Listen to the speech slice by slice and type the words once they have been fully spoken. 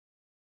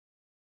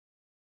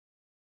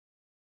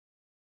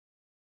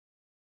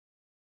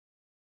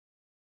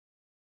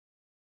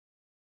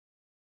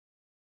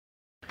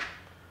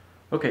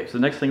Okay, so the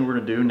next thing we're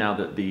going to do now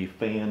that the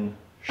fan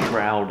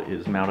shroud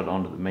is mounted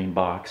onto the main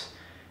box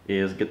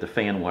is get the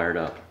fan wired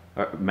up,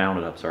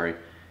 mounted up, sorry.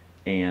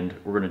 And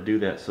we're going to do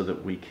that so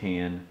that we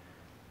can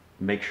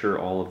make sure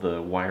all of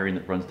the wiring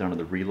that runs down to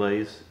the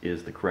relays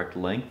is the correct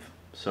length.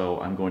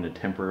 So I'm going to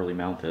temporarily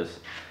mount this.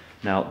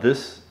 Now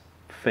this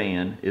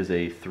fan is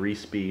a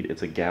 3-speed,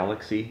 it's a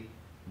Galaxy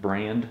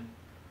brand,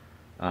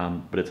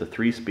 but it's a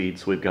 3-speed,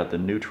 so we've got the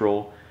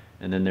neutral,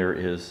 and then there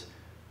is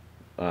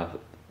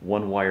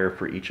one wire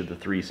for each of the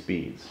 3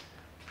 speeds.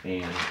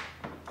 And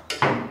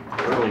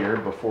earlier,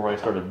 before I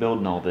started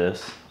building all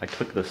this, I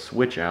took the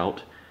switch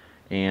out,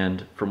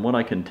 and from what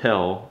I can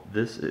tell,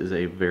 this is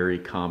a very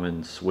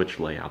common switch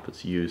layout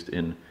that's used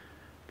in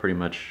pretty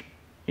much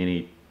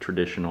any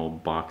traditional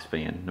box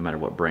fan, no matter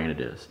what brand it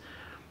is.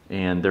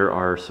 And there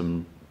are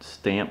some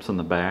stamps on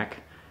the back,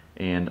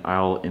 and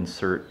I'll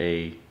insert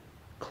a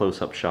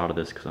close-up shot of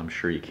this because I'm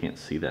sure you can't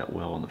see that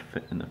well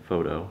in the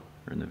photo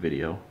or in the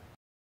video.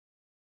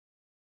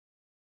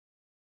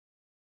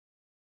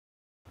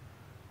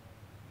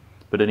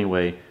 But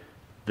anyway,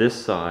 this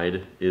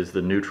side is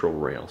the neutral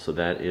rail, so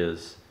that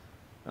is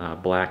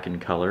black in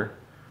color,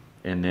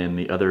 and then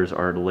the others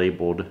are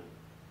labeled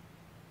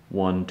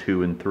 1,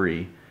 2, and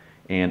 3.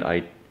 And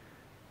I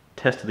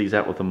tested these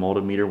out with a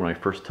multimeter when I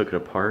first took it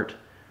apart,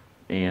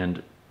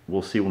 and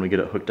we'll see when we get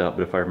it hooked up,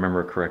 but if I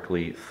remember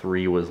correctly,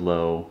 3 was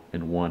low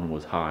and 1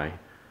 was high,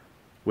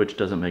 which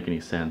doesn't make any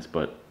sense,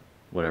 but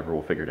whatever,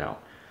 we'll figure it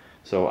out.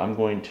 So I'm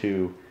going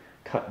to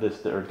cut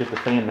this, or get the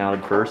fan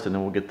mounted first, and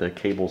then we'll get the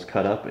cables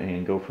cut up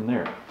and go from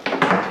there.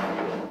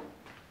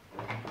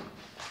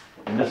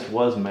 And this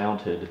was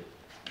mounted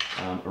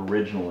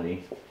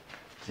originally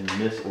in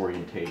this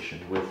orientation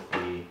with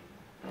the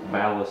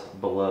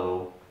ballast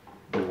below,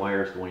 the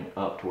wires going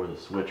up to where the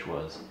switch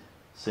was.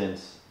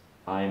 Since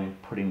I'm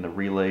putting the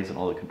relays and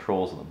all the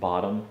controls on the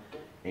bottom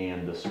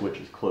and the switch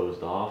is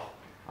closed off,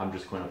 I'm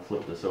just going to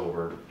flip this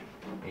over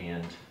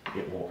and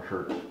it won't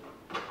hurt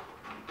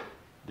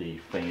the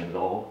fan at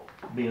all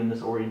being in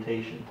this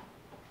orientation.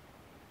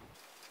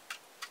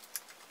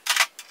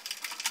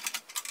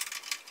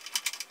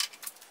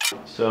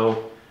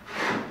 So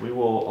we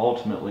will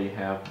ultimately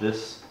have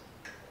this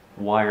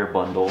wire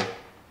bundle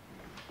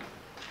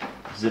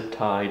zip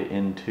tied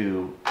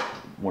into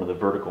one of the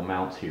vertical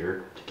mounts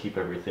here to keep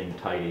everything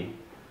tidy.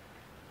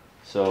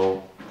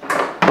 So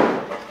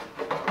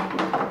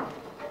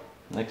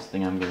next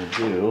thing I'm going to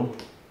do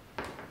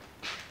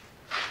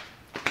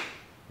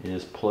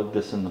is plug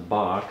this in the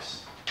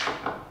box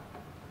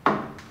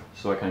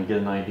so I can get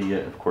an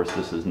idea. Of course,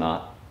 this is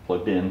not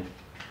plugged in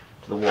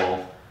to the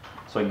wall,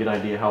 so I can get an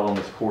idea how long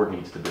this cord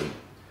needs to be.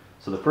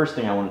 So the first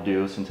thing I want to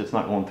do, since it's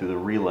not going through the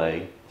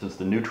relay, since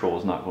the neutral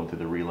is not going through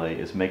the relay,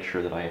 is make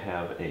sure that I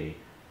have a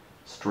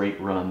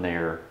straight run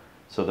there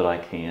so that I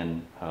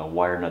can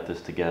wire nut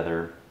this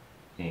together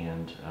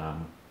and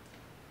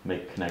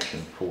make a connection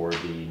for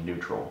the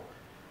neutral.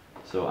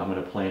 So I'm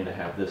going to plan to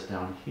have this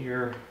down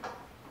here,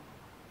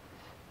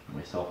 give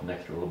myself an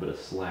extra little bit of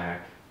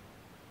slack.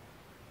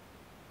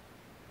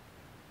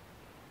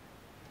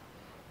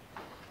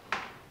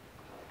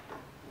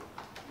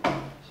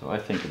 So I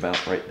think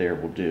about right there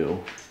will do.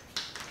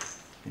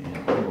 And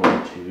I'm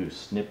going to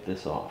snip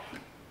this off.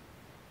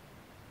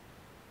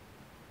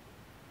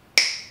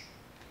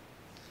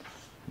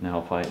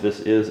 Now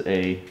this is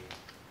a,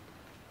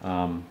 I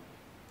don't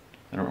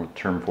know what the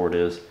term for it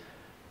is,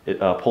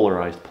 a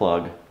polarized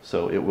plug,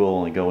 so it will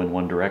only go in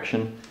one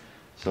direction.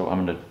 So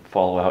I'm going to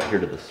follow out here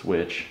to the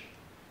switch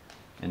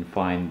and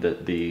find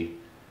that the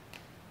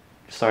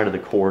side of the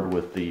cord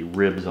with the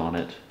ribs on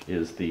it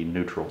is the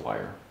neutral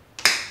wire.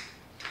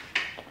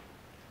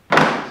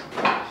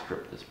 So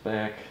strip this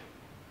back.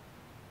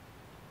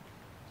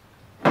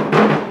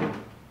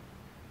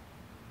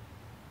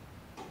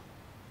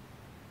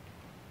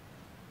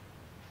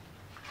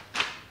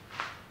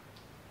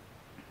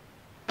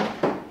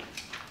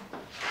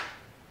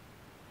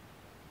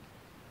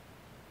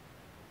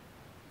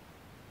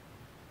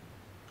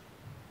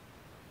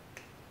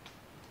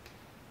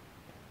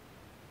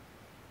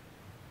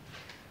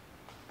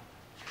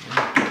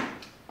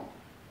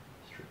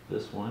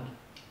 This one.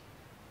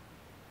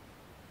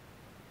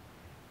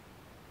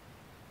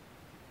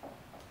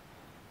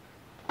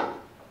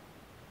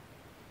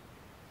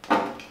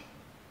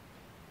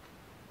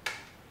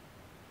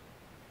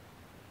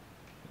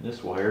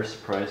 This wire,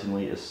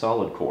 surprisingly, is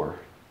solid core,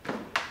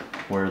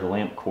 where the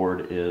lamp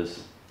cord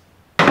is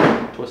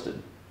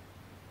twisted.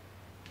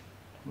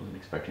 Wasn't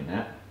expecting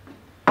that.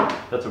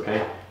 That's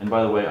okay. And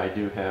by the way, I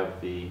do have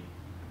the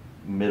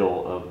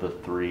middle of the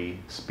 3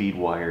 speed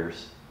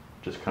wires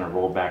just kind of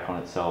rolled back on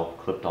itself,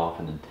 clipped off,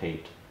 and then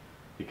taped,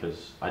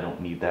 because I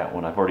don't need that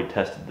one. I've already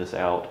tested this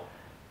out,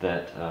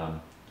 that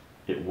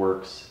it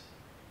works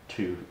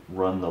to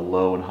run the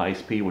low and high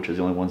speed, which is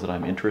the only ones that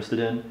I'm interested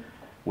in,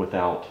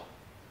 without,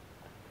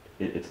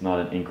 it's not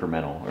an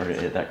incremental or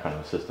that kind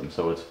of a system.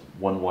 So it's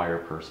 1 wire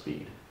per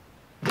speed.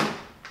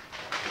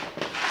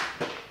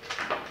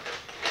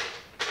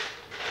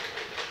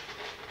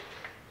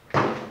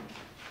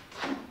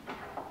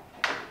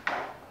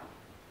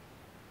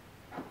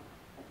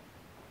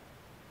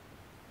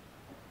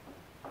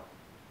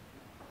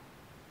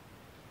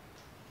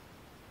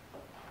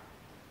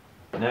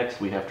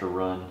 next we have to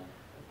run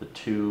the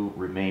two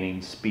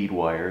remaining speed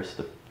wires,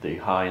 the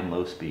high and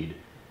low speed,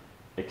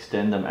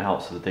 extend them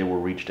out so that they will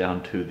reach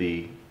down to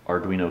the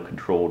Arduino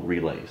controlled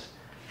relays.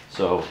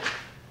 So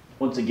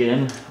once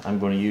again, I'm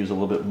going to use a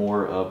little bit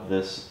more of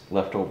this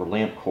leftover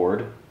lamp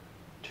cord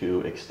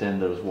to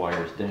extend those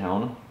wires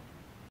down.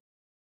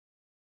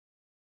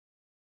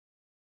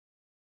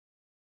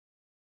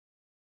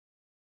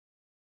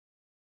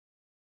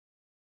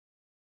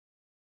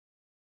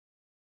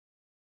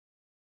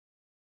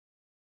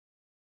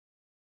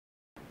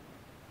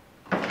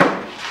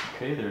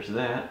 Okay, there's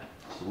that.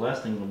 So the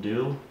last thing we'll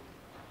do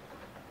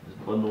is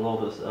bundle all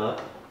this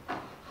up.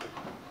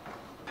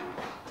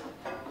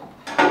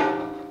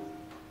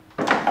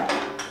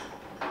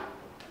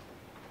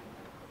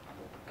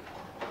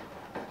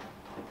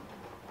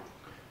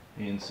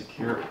 And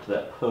secure it to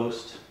that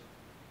post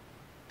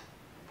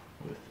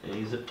with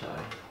a zip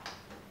tie.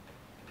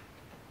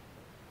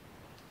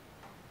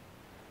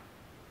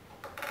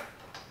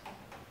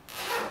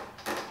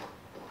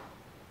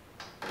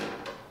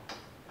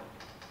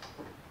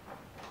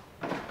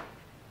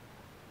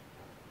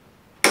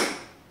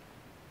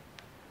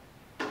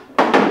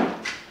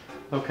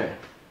 Okay,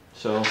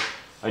 so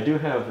I do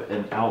have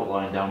an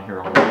outline down here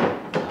already.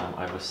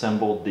 I've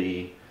assembled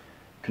the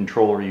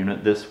controller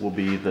unit. This will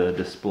be the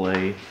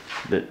display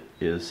that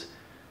is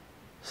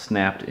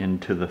snapped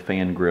into the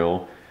fan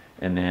grill,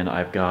 and then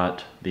I've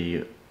got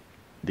the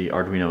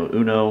Arduino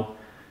Uno,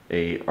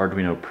 a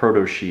Arduino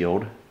Proto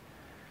Shield,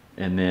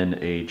 and then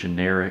a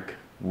generic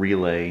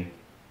relay,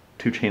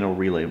 2-channel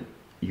relay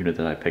unit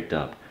that I picked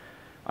up.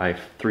 I've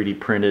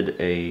 3D printed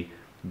a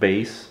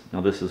base.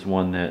 Now this is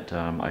one that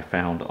I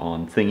found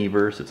on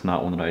Thingiverse. It's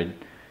not one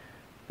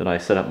that I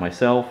set up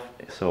myself,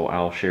 so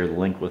I'll share the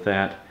link with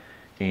that.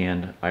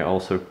 And I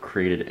also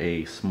created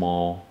a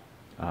small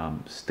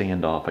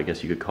standoff, I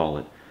guess you could call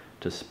it,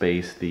 to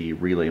space the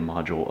relay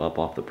module up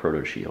off the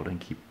Proto Shield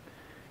and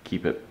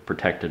keep it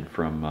protected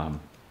from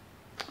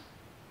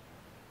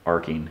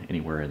arcing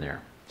anywhere in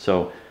there.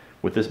 So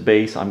with this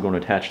base, I'm going to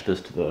attach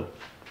this to the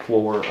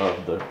floor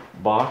of the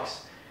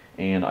box,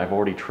 and I've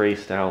already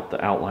traced out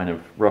the outline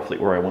of roughly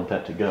where I want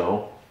that to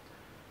go.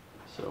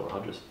 So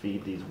I'll just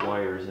feed these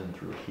wires in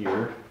through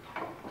here.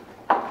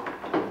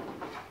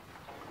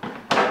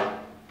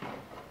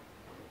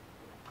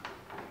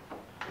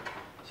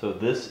 So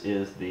this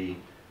is the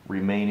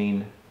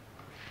remaining,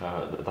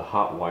 the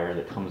hot wire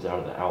that comes out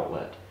of the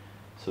outlet.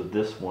 So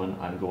this one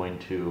I'm going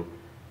to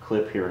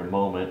clip here in a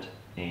moment,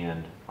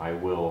 and I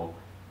will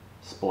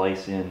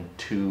splice in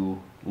 2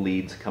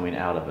 leads coming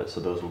out of it. So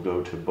those will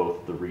go to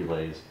both of the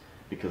relays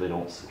because they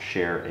don't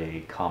share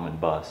a common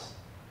bus.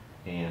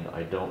 And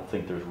I don't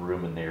think there's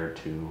room in there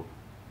to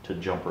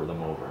jumper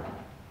them over.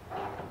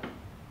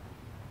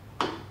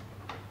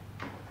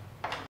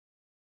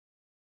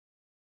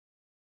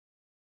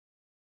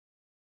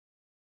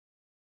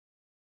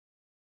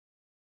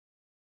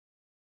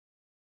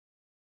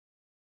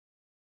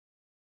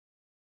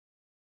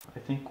 I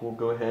think we'll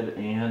go ahead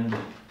and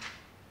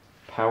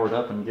power it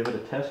up and give it a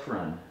test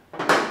run.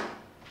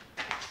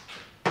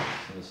 Get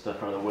this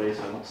stuff out of the way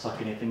so I don't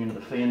suck anything into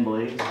the fan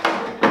blades.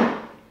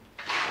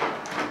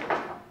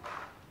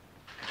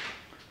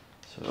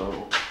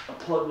 So I'll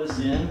plug this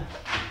in.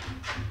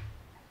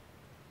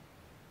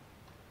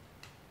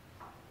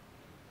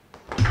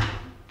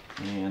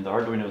 And the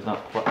Arduino is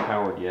not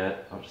powered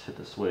yet. I'll just hit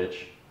the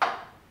switch.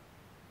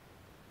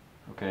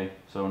 Okay,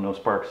 so no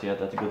sparks yet.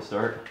 That's a good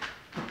start.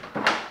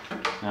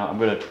 Now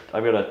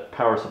I've got a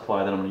power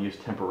supply that I'm going to use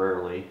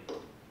temporarily.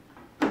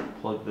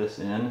 Plug this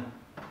in.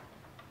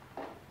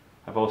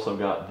 I've also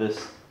got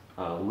this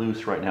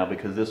loose right now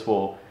because this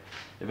will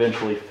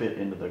eventually fit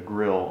into the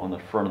grill on the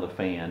front of the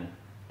fan,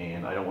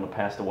 and I don't want to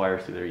pass the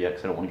wires through there yet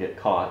because I don't want to get it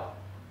caught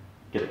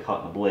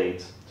in the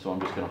blades. So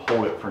I'm just going to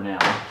hold it for now.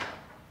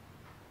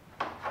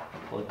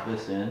 Plug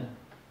this in.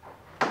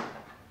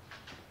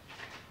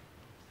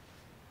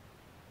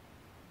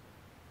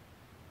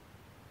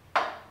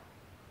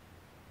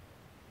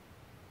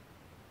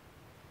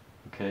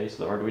 Okay,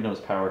 so the Arduino is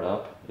powered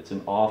up. It's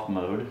in off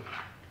mode.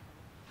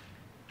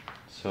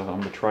 So I'm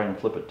going to try and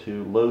flip it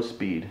to low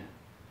speed.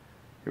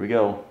 Here we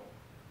go.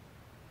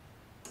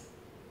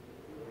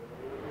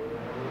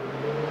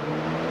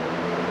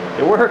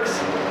 It works!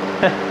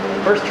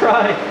 First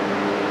try!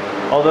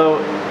 Although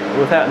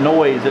with that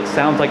noise it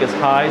sounds like it's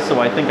high, so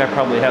I think I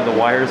probably have the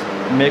wires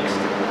mixed.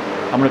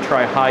 I'm going to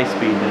try high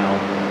speed now.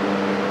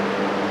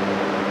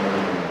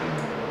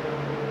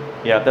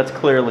 Yeah, that's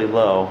clearly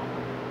low.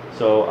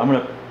 So I'm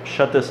going to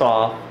shut this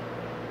off.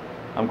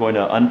 I'm going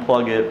to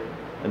unplug it,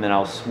 and then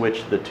I'll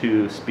switch the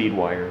 2 speed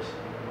wires.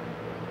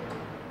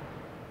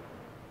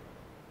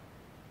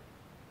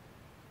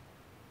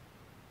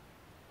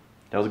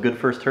 That was a good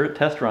first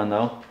test run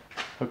though.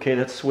 Okay,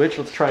 that's switched.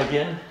 Let's try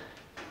again.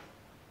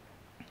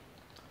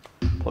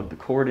 Plug the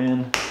cord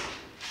in.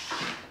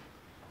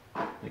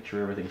 Make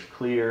sure everything's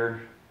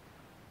clear.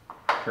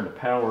 Turn the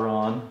power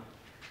on.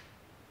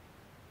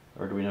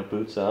 Arduino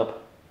boots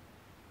up.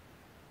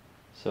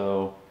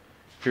 So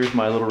here's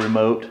my little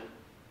remote.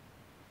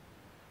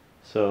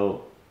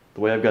 So the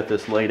way I've got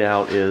this laid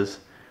out is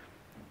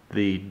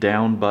the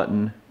down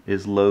button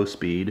is low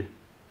speed,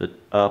 the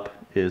up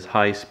is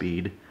high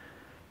speed,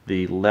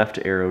 the left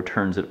arrow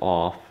turns it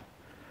off,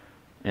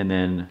 and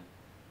then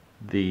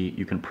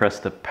you can press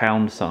the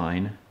pound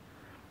sign,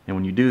 and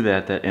when you do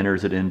that, that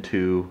enters it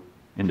into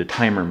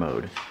timer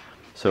mode.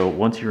 So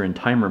once you're in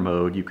timer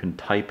mode, you can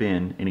type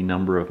in any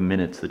number of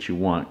minutes that you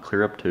want,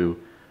 clear up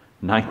to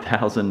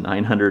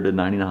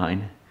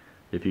 9,999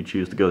 if you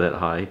choose to go that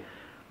high,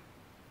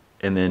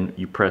 and then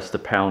you press the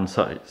pound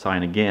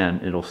sign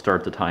again, it'll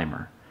start the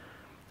timer.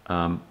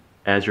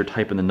 As you're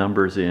typing the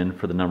numbers in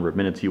for the number of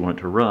minutes you want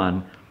it to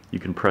run, you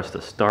can press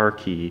the star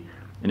key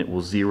and it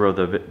will zero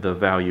the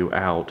value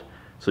out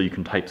so you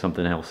can type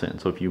something else in.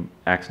 So if you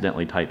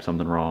accidentally type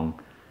something wrong,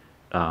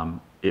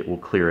 it will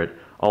clear it.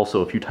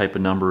 Also, if you type a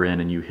number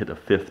in and you hit a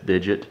 5th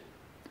digit,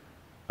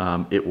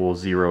 it will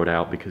zero it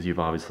out because you've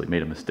obviously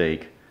made a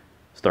mistake.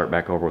 Start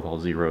back over with all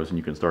zeros and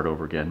you can start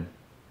over again.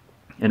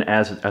 And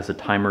as the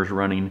timer's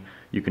running,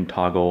 you can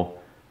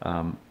toggle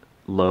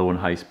low and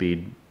high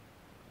speed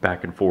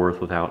back and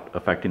forth without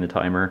affecting the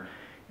timer.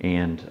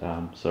 And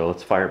so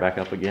let's fire it back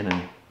up again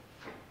and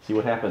see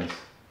what happens.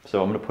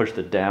 So I'm going to push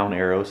the down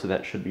arrow, so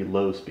that should be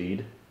low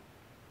speed.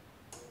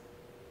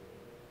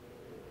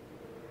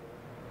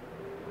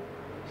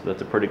 So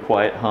that's a pretty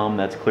quiet hum,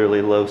 that's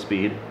clearly low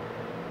speed.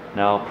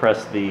 Now I'll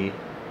press the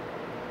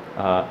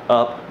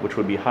up, which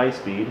would be high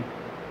speed.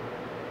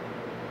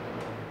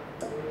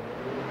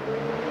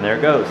 And there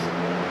it goes.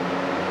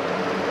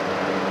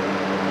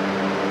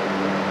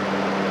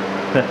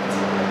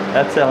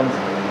 That sounds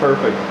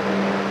perfect.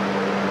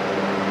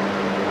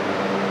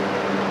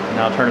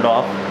 Now turn it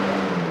off.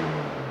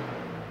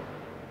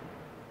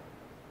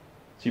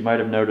 So you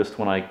might have noticed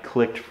when I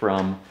clicked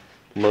from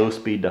low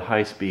speed to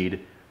high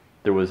speed,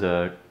 there was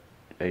a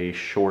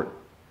short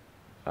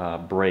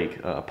break,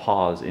 a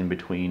pause in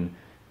between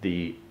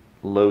the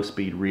low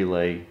speed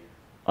relay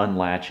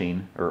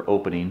unlatching or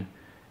opening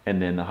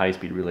and then the high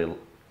speed relay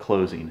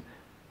closing.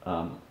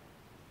 I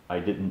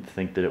didn't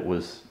think that it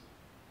was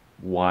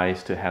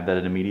wise to have that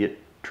an immediate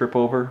trip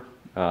over,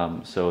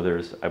 so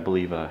there's, I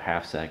believe, a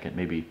 ½ second,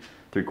 maybe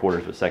 3/4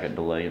 of a second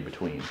delay in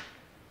between.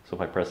 So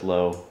if I press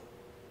low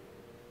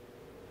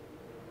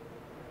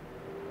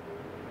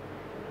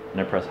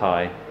and I press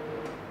high,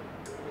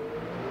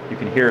 you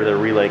can hear the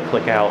relay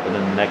click out and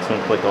then the next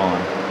one click on.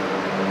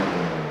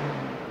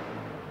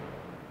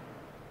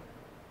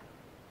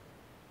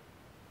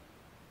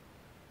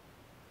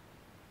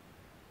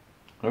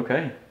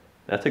 Okay,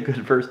 that's a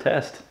good first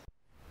test.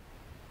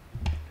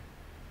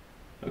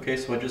 Okay,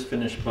 so I just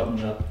finished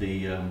buttoning up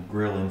the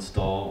grill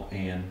install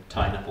and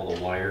tying up all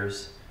the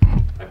wires.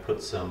 I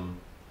put some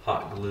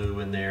hot glue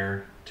in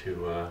there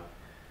to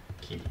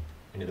keep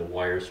any of the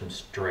wires from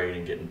straying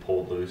and getting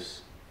pulled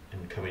loose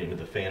and coming into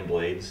the fan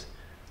blades.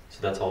 So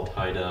that's all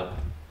tied up.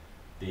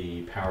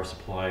 The power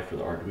supply for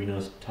the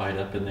Arduino's tied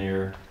up in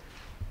there.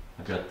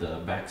 I've got the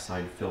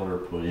backside filter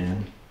put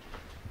in.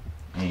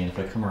 And if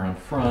I come around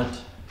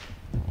front,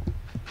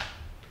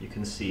 you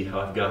can see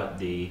how I've got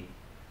the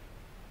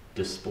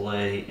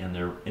display and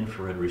their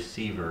infrared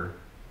receiver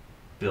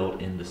built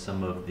into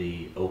some of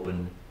the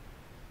open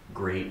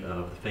grate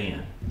of the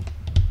fan.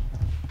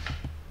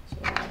 So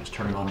I'll just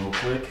turn it on real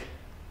quick.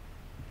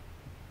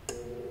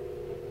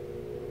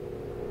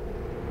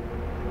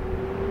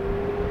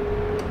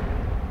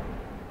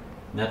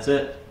 And that's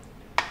it.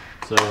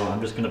 So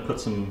I'm just going to put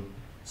some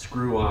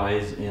screw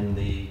eyes in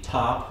the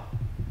top,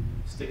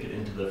 stick it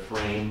into the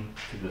frame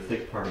through the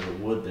thick part of the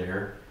wood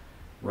there,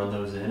 run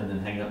those in, and then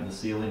hang it up in the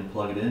ceiling and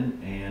plug it in,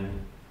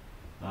 and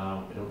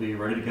it'll be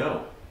ready to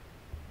go.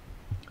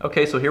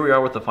 Okay, so here we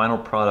are with the final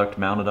product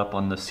mounted up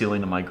on the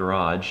ceiling of my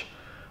garage.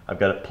 I've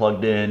got it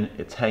plugged in,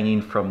 it's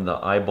hanging from the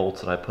eye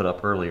bolts that I put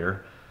up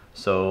earlier,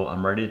 so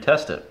I'm ready to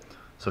test it.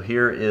 So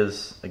here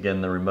is, again,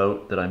 the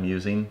remote that I'm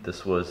using.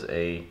 This was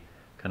a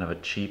kind of a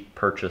cheap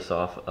purchase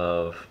off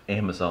of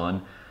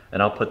Amazon,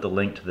 and I'll put the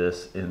link to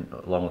this in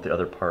along with the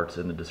other parts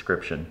in the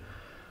description.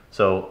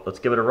 So let's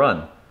give it a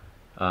run.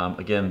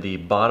 Again, the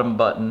bottom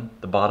button,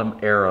 the bottom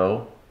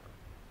arrow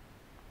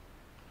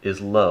is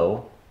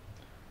low.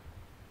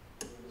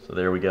 So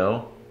there we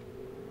go.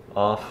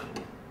 Off.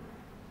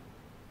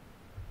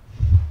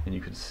 And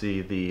you can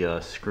see the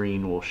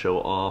screen will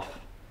show off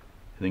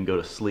and then go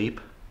to sleep.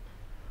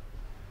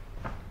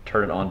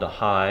 Turn it on to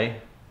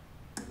high.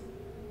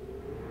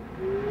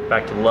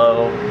 Back to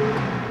low.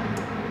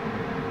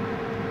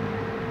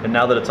 And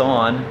now that it's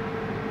on,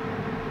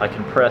 I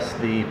can press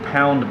the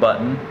pound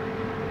button.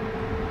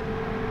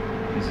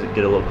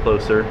 Get a little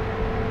closer,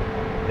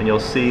 and you'll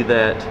see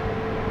that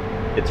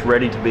it's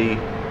ready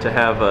to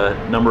have a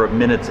number of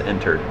minutes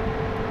entered.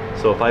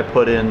 So if I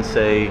put in,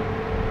 say,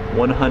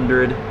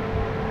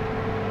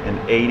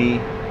 180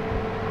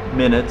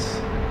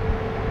 minutes,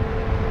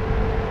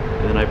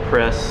 and then I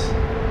press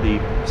the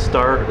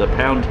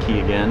pound key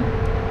again,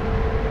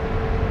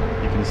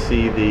 you can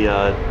see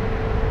the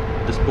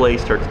display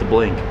starts to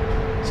blink.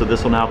 So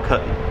this will now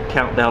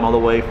count down all the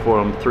way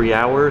from 3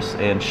 hours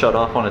and shut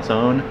off on its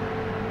own.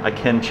 I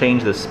can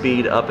change the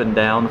speed up and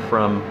down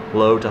from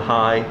low to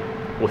high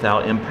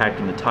without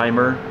impacting the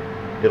timer.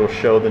 It'll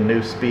show the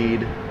new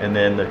speed and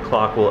then the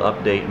clock will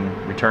update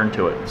and return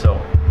to it. So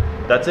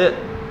that's it.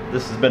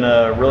 This has been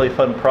a really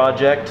fun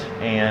project,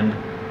 and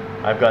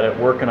I've got it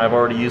working. I've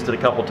already used it a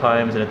couple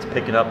times and it's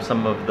picking up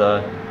some of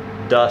the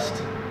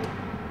dust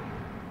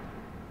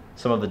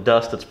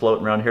that's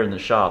floating around here in the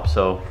shop.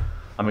 So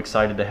I'm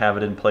excited to have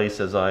it in place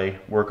as I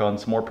work on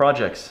some more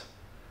projects.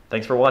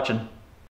 Thanks for watching.